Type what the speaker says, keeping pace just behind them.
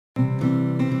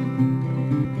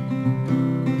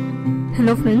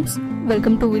Hello friends,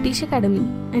 welcome to Vitish Academy,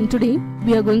 and today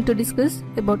we are going to discuss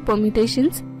about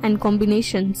permutations and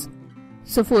combinations.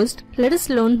 So first, let us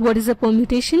learn what is a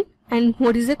permutation and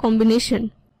what is a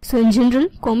combination. So in general,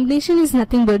 combination is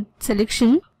nothing but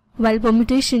selection, while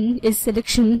permutation is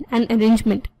selection and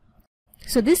arrangement.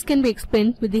 So this can be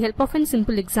explained with the help of a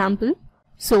simple example.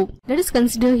 So let us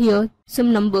consider here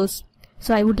some numbers.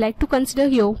 So I would like to consider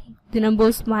here the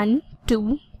numbers 1,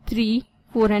 2, 3,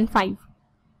 4 and 5.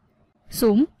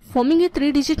 So, forming a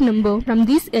 3-digit number from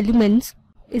these elements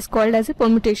is called as a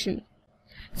permutation.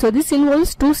 So this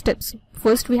involves two steps.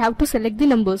 First we have to select the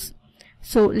numbers.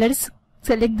 So let us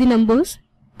select the numbers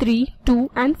 3, 2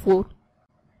 and 4.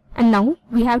 And now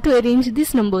we have to arrange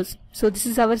these numbers. So this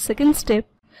is our second step.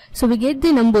 So we get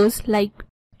the numbers like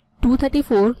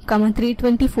 234,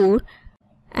 324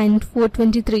 and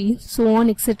 423, so on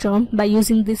etc. by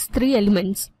using these three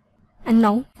elements. And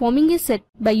now forming a set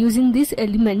by using these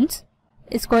elements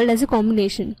is called as a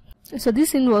combination. So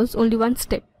this involves only one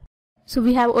step. So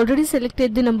we have already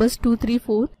selected the numbers 2, 3,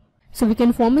 4. So we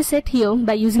can form a set here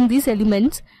by using these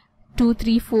elements 2,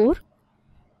 3, 4,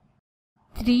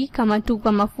 3, 2,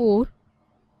 4,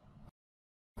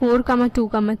 4,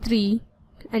 2, 3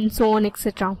 and so on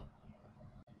etc.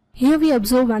 Here we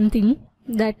observe one thing,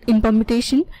 that in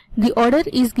permutation the order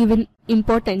is given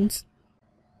importance,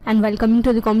 and while coming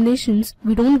to the combinations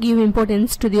we don't give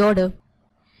importance to the order.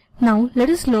 Now let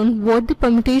us learn what the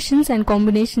permutations and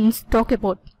combinations talk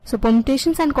about. So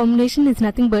permutations and combination is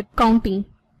nothing but counting.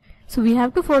 So we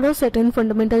have to follow certain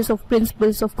fundamentals of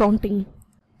principles of counting.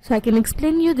 So I can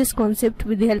explain you this concept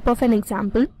with the help of an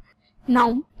example.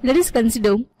 Now let us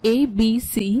consider A, B,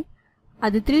 C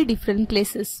are the three different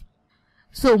places.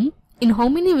 So in how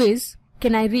many ways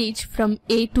can I reach from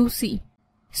A to C?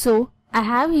 So I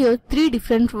have here three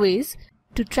different ways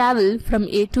to travel from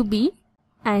A to B,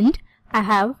 and I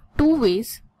have two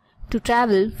ways to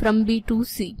travel from B to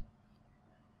C.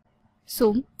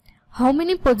 So how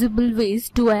many possible ways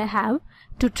do I have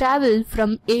to travel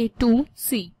from A to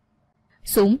C?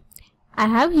 So I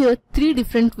have here three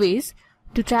different ways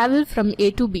to travel from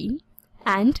A to B,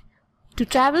 and to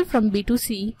travel from B to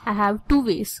C I have two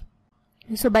ways.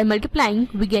 So by multiplying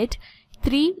we get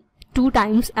 3 2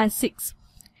 times as 6.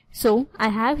 So I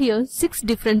have here 6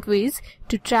 different ways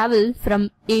to travel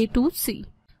from A to C.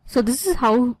 So this is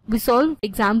how we solve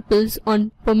examples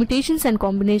on permutations and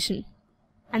combination.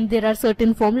 And there are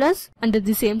certain formulas under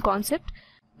the same concept.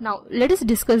 Now let us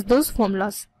discuss those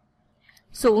formulas.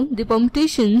 So the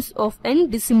permutations of n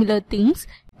dissimilar things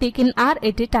taken r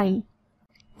at a time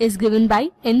is given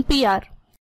by NPR,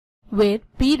 where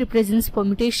P represents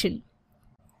permutation.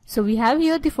 So we have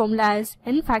here the formula as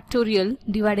n factorial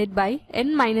divided by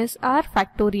n minus r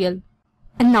factorial.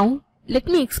 And now let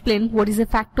me explain what is a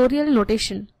factorial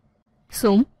notation.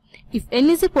 So if n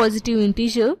is a positive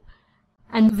integer,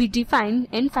 and we define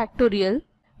n factorial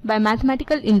by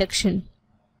mathematical induction.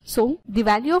 So the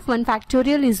value of 1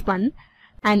 factorial is 1,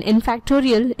 and n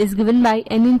factorial is given by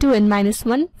n into n minus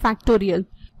 1 factorial,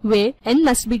 where n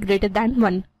must be greater than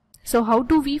 1. So how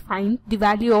do we find the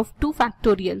value of 2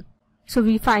 factorial? So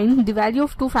we find the value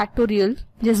of 2 factorial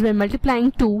just by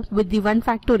multiplying 2 with the 1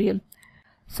 factorial.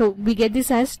 So we get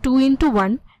this as 2 into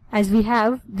 1, as we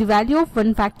have the value of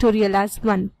 1 factorial as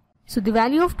 1. So the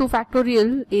value of 2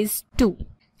 factorial is 2.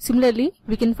 Similarly,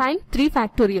 we can find 3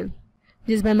 factorial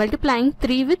just by multiplying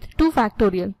 3 with 2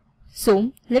 factorial.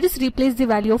 So let us replace the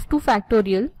value of 2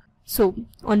 factorial. So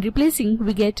on replacing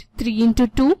we get 3 into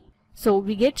 2. So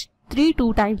we get 3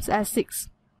 2 times as 6.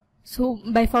 So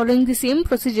by following the same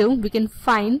procedure we can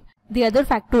find the other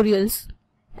factorials.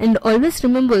 And always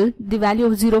remember, the value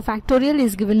of 0 factorial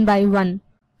is given by 1.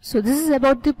 So this is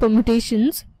about the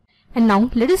permutations. And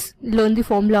now let us learn the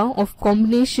formula of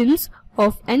combinations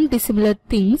of n dissimilar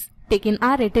things taken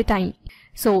r at a time.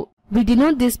 So we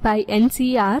denote this by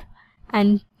NCR,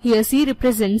 and here C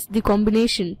represents the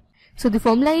combination. So the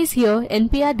formula is here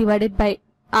NPR divided by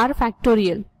r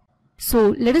factorial. So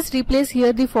let us replace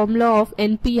here the formula of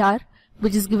NPR,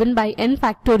 which is given by n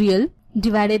factorial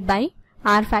divided by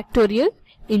r factorial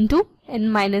into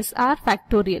n minus r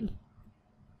factorial.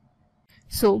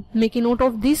 So make a note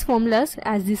of these formulas,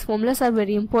 as these formulas are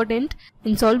very important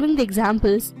in solving the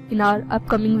examples in our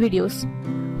upcoming videos.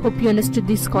 Hope you understood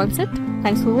this concept.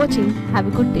 Thanks for watching. Have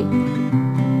a good day.